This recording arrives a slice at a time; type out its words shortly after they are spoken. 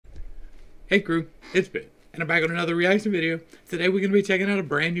Hey crew, it's Ben, and I'm back on another reaction video. Today we're going to be checking out a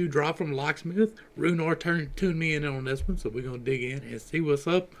brand new drop from Locksmith. Runor tuned me in on this one, so we're going to dig in and see what's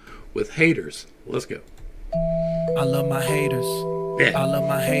up with haters. Let's go. I love my haters. Yeah. I love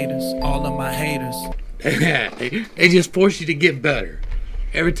my haters. All of my haters. They just force you to get better.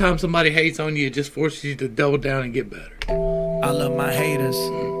 Every time somebody hates on you, it just forces you to double down and get better. I love my haters.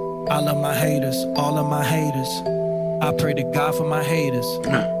 I love my haters. All of my haters. I pray to God for my haters.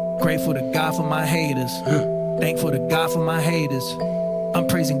 Grateful to God for my haters. Thankful to God for my haters. I'm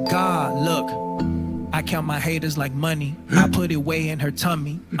praising God. Look, I count my haters like money. I put it way in her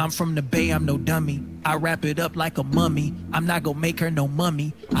tummy. I'm from the Bay, I'm no dummy. I wrap it up like a mummy. I'm not gonna make her no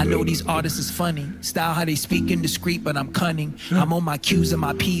mummy. I know these artists is funny. Style how they speak indiscreet, but I'm cunning. I'm on my Q's and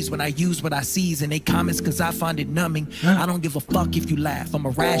my P's when I use what I sees. And they comments cause I find it numbing. I don't give a fuck if you laugh. I'm a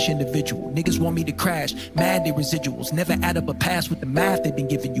rash individual. Niggas want me to crash. Mad they residuals. Never add up a pass with the math they've been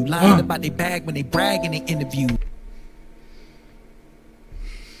giving you. Lying about their bag when they brag in they interview.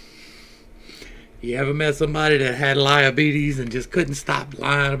 You ever met somebody that had diabetes and just couldn't stop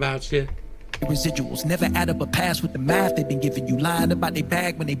lying about shit? Residuals never add up a pass with the math they've been giving you. Lying about their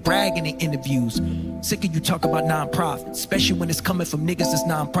bag when they brag in their interviews. Sick of you talk about non-profits, especially when it's coming from niggas that's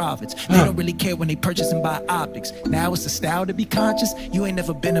non-profits. They don't really care when they purchase and buy optics. Now it's a style to be conscious. You ain't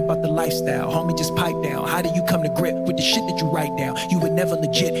never been about the lifestyle. Homie, just pipe down. How do you come to grip with the shit that you write down? You were never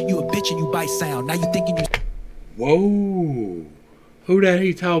legit. You a bitch and you bite sound. Now you thinking you Whoa. Who that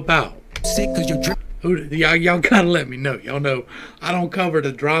he talk about? sick cause you're drip. Y'all gotta let me know. Y'all know I don't cover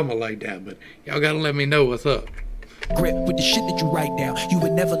the drama like that, but y'all gotta let me know what's up. Grip with the shit that you write down. You were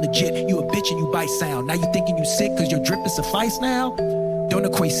never legit. You a bitch and you bite sound. Now you thinking you sick cause your drip is suffice now? Don't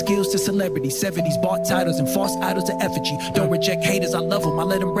equate skills to celebrity. 70s bought titles and false idols to effigy. Don't reject haters, I love them, I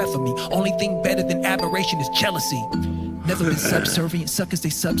let them ref for me. Only thing better than admiration is jealousy. Never been subservient, suckers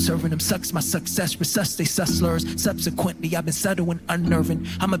they subservient them. Sucks my success, resuscitate slurs. Subsequently, I've been subtle and unnerving.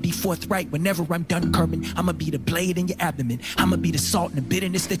 I'ma be forthright whenever I'm done curbing. I'ma be the blade in your abdomen. I'ma be the salt and the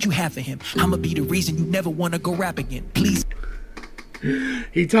bitterness that you have for him. I'ma be the reason you never wanna go rap again. Please.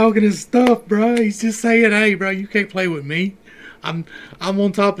 He talking his stuff, bro. He's just saying, hey, bro, you can't play with me. I'm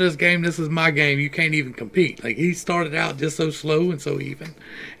on top of this game. This is my game. You can't even compete. Like, he started out just so slow and so even.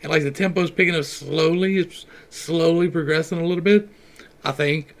 And like the tempo's picking up slowly. It's slowly progressing a little bit, I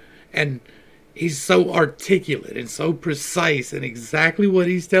think. And he's so articulate and so precise in exactly what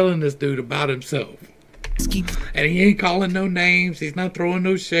he's telling this dude about himself. And he ain't calling no names. He's not throwing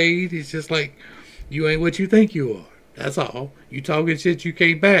no shade. He's just like, you ain't what you think you are. That's all. You talking shit you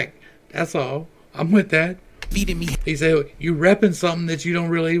can't back. That's all. I'm with that. He said, you repping something that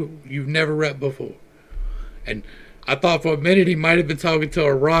you've never repped before. And I thought for a minute he might have been talking to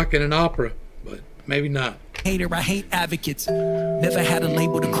a rock and an opera, but maybe not. Hater, I hate advocates. Never had a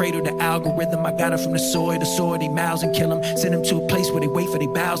label to cradle the algorithm. I got it from the soil they mouths and kill them. Send them to a place where they wait for their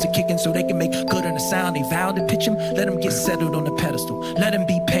bows to kick in so they can make good on the sound. They vow to pitch them, let them get settled on the pedestal. Let them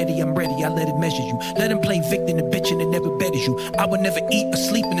be petty, I'm ready, I let it measure you. Let them play victim to bitching and never bet as you. I would never eat or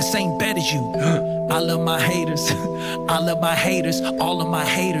sleep in the same bed as you. I love my haters. I love my haters. All of my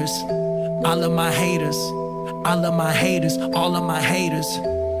haters. I love my haters. I love my haters. All of my haters.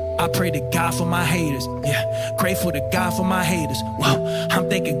 I pray to God for my haters. Yeah, grateful to God for my haters. Whoa, I'm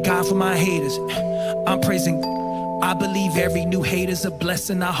thanking God for my haters. I'm praising. I believe every new hater's a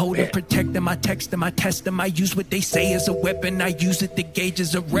blessing. I hold and protect them. I text them. I test them. I use what they say as a weapon. I use it to gauge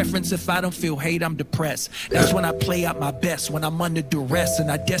as a reference. If I don't feel hate, I'm depressed. That's when I play out my best. When I'm under duress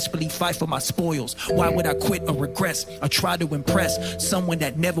and I desperately fight for my spoils. Why would I quit or regress? I try to impress someone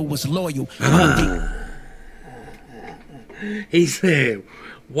that never was loyal. He said,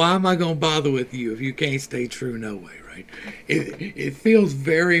 why am I going to bother with you if you can't stay true no way, right? It feels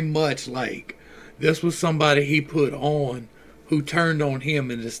very much like this was somebody he put on who turned on him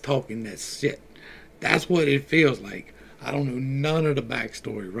and is talking that shit. That's what it feels like. I don't know none of the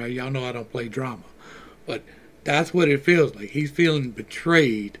backstory, right? Y'all know I don't play drama. But that's what it feels like. He's feeling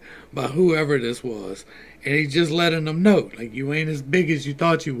betrayed by whoever this was. And he's just letting them know, like, you ain't as big as you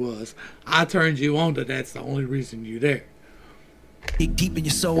thought you was. I turned you on to that's the only reason you're there. Dig deep in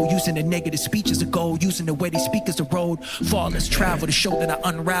your soul, using the negative speech as a goal, using the way they speak as a road. Far less travel to show that I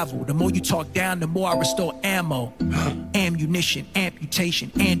unravel. The more you talk down, the more I restore ammo. Ammunition,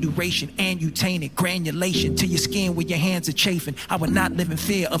 amputation, and duration, and you taint it, granulation to your skin where your hands are chafing. I would not live in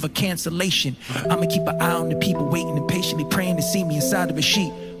fear of a cancellation. I'ma keep an eye on the people waiting and patiently praying to see me inside of a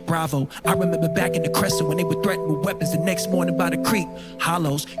sheet. Bravo. I remember back in the Crescent when they would threaten with weapons the next morning by the creek.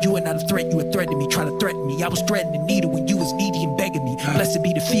 Hollows, you are not a threat, you were threatening me, trying to threaten me. I was threatening the needle when you was needy and begging me. Blessed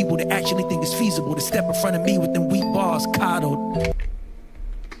be the feeble that actually think it's feasible to step in front of me with them weak bars coddled.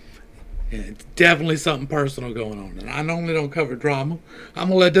 And it's definitely something personal going on. And I normally don't cover drama. I'm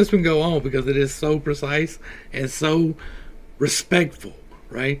going to let this one go on because it is so precise and so respectful,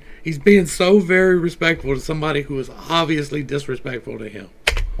 right? He's being so very respectful to somebody who is obviously disrespectful to him.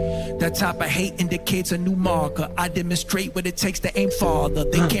 That type of hate indicates a new marker. I demonstrate what it takes to aim farther.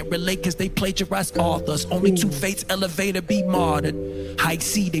 They can't relate cause they plagiarize authors. Only two fates elevate or be martyred. I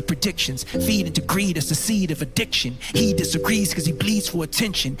exceed their predictions. Feed into greed, it's the seed of addiction. He disagrees cause he bleeds for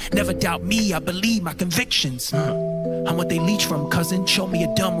attention. Never doubt me, I believe my convictions. I'm what they leech from, cousin. Show me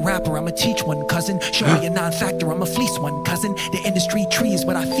a dumb rapper, I'ma teach one, cousin. Show me a non-factor, I'ma fleece one, cousin. The industry tree is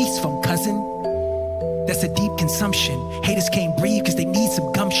what I feast from, cousin. That's a deep consumption. Haters can't breathe cause they need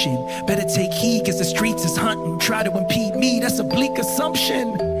some gumption. Better take heed cause the streets is hunting. Try to impede me, that's a bleak assumption.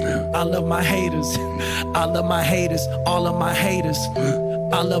 I love my haters. I love my haters. All of my haters.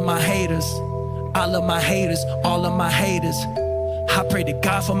 I love my haters. I love my haters. All of my haters. I pray to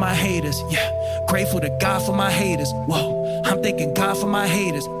God for my haters. Yeah. Grateful to God for my haters. Whoa. I'm thanking God for my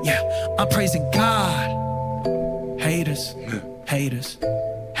haters. Yeah. I'm praising God. Haters. Haters.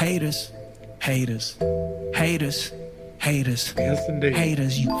 Haters. Haters, haters, haters. Yes, indeed.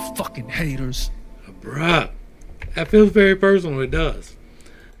 Haters, you fucking haters. Bruh, that feels very personal. It does.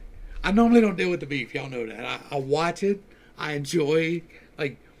 I normally don't deal with the beef. Y'all know that. I watch it. I enjoy,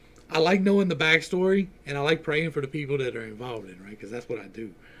 like, I like knowing the backstory, and I like praying for the people that are involved in it, right? Because that's what I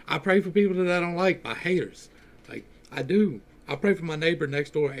do. I pray for people that I don't like, my haters. Like, I do. I pray for my neighbor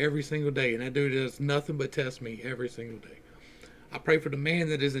next door every single day, and that dude does nothing but test me every single day. I pray for the man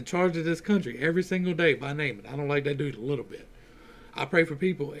that is in charge of this country every single day by name. And I don't like that dude a little bit. I pray for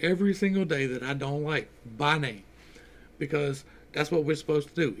people every single day that I don't like by name. Because that's what we're supposed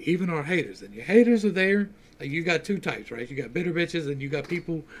to do. Even our haters. And your haters are there. Like, you got two types, right? You got bitter bitches and you got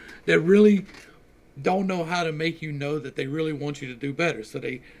people that really don't know how to make you know that they really want you to do better. So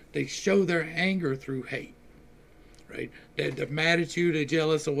they show their anger through hate. Right? They're mad at you, they're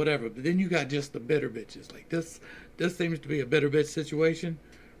jealous or whatever. But then you got just the bitter bitches. Like this seems to be a bitter bitch situation,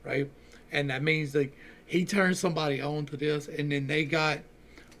 right? And that means that he turned somebody on to this, and then they got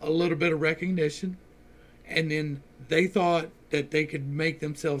a little bit of recognition, and then they thought that they could make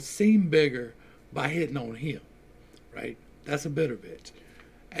themselves seem bigger by hitting on him, right? That's a bitter bitch.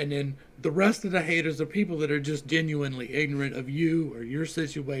 And then the rest of the haters are people that are just genuinely ignorant of you or your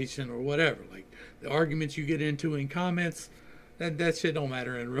situation or whatever. Like the arguments you get into in comments, that shit don't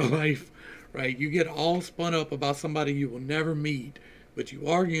matter in real life, right? You get all spun up about somebody you will never meet, but you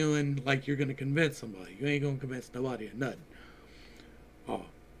arguing like you're going to convince somebody. You ain't going to convince nobody of nothing.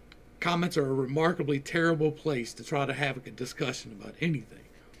 Comments are a remarkably terrible place to try to have a discussion about anything.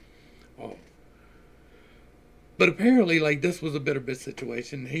 But apparently, like, this was a bitter bit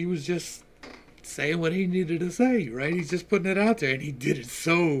situation. He was just saying what he needed to say, right? He's just putting it out there, and he did it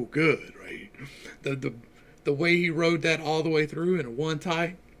so good, right? The way he rode that all the way through in a one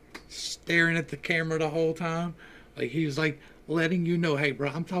tie, staring at the camera the whole time, like he was like letting you know, hey,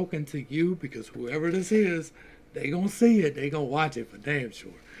 bro, I'm talking to you because whoever this is, they gonna see it, they gonna watch it for damn sure.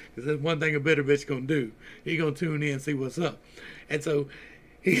 Because that's one thing a bitter bitch gonna do. He gonna tune in and see what's up, and so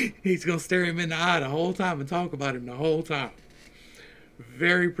he's gonna stare him in the eye the whole time and talk about him the whole time.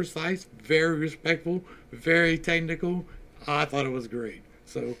 Very precise, very respectful, very technical. I thought it was great.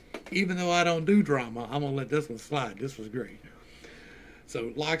 So even though I don't do drama, I'm going to let this one slide. This was great.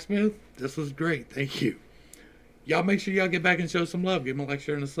 So Locksmith, this was great. Thank you. Y'all make sure y'all get back and show some love. Give him a like,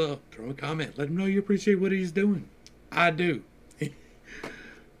 share, and a sub. Throw a comment. Let him know you appreciate what he's doing. I do.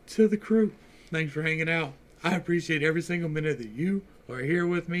 To the crew, thanks for hanging out. I appreciate every single minute that you are here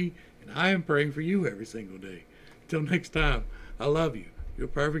with me, and I am praying for you every single day. Until next time, I love you. You're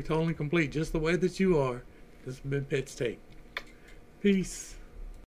perfect, whole, and complete, just the way that you are. This has been Pittstake. Peace.